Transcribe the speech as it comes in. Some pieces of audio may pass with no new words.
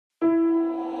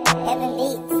Heaven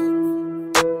beats.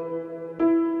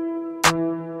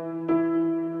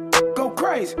 Go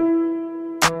crazy.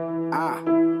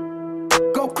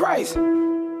 Go crazy.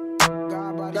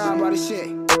 Godbody shit.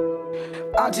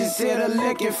 I just hit a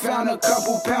lick and found a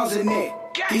couple pounds in it.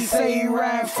 He say he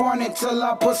ran for it till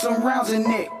I put some rounds in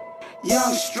it.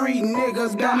 Young street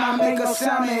niggas down, I make a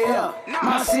sound in here.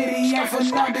 My city ain't for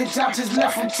none, bitch, I just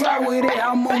left from try with it.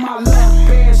 I'm on my left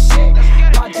bad shit,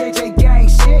 my JJ gang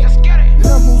shit.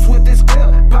 Lil' moves with this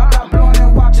clip, pop out blowin'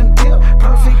 and watch him dip.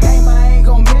 Perfect aim, I ain't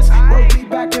gon' miss. Work me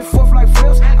back and forth like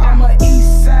flips. I'm a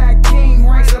east side king,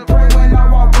 rank supreme when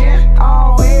I walk in.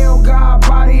 All hell,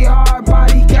 Godbody, hard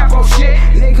body, Capo shit.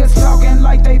 Niggas talking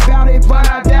like they bout it, but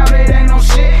I doubt it, ain't no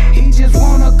shit. He just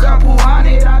want a couple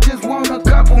hundred, I just want a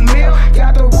couple mil.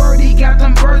 Got the word, he got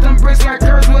them birds, them bricks like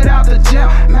curves without the gel.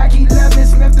 Mac 11,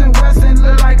 Smith and Wesson,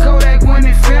 look like Kodak when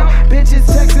it fell. Bitches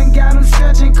texting, got them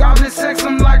stretching, call it sex,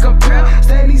 I'm like a pill.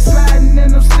 Steady sliding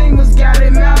in them steamers, got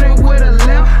it mounted with a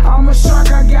limb. I'm a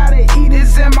shark, I gotta eat,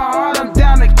 it's in my heart, I'm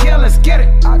down to kill, let's get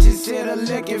it. I just hit a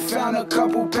lick and found a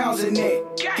couple pounds in it.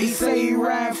 He say he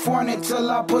ran for it till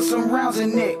I put some rounds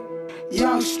in it.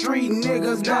 Young street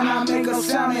niggas down, I make a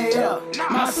sound in here.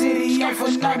 My city ain't for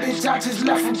none, bitch, I just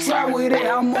left from try with it.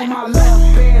 I'm on my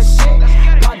left bad shit,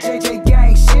 my JJ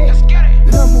gang shit.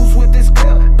 Lil' moves with this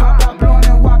clip, pop out blowin'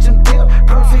 and watch him dip.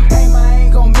 Perfect aim, I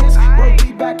ain't gon' miss. Work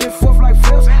me back and forth like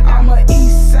flips. I'm a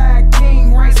east side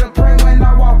king, rank supreme when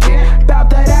I walk in. Bout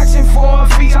that action for a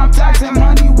fee, I'm taxing.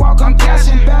 Money walk, I'm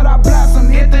cashing. Bet I blast him,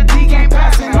 hit the D, ain't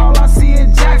passing. All I see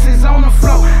is Jackson's on the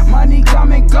floor. Money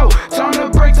come and go, turn the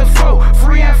break to flow.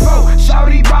 Free and foe,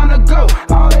 shawty bound to go.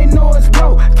 All they know is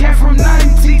blow. Came from nothing,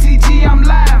 TTG, I'm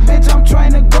live. Bitch, I'm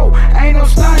trying to go. Ain't no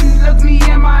stunning, look me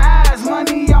in my eyes.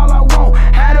 Money all I want.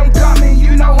 Had them coming,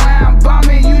 you know how I'm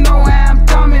bumming. You know how I'm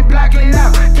thumbing, blacking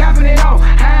out, capping it off.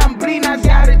 How I'm bleeding, I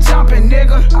got it jumping,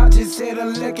 nigga. I just hit a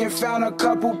lick and found a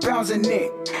couple pounds in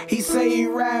it. He say he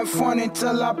ran for it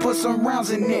till I put some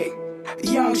rounds in it.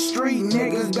 Young street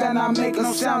niggas better not make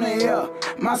no sound in here.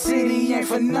 My city ain't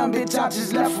for none, bitch, I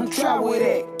just left from try with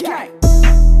it. Gang.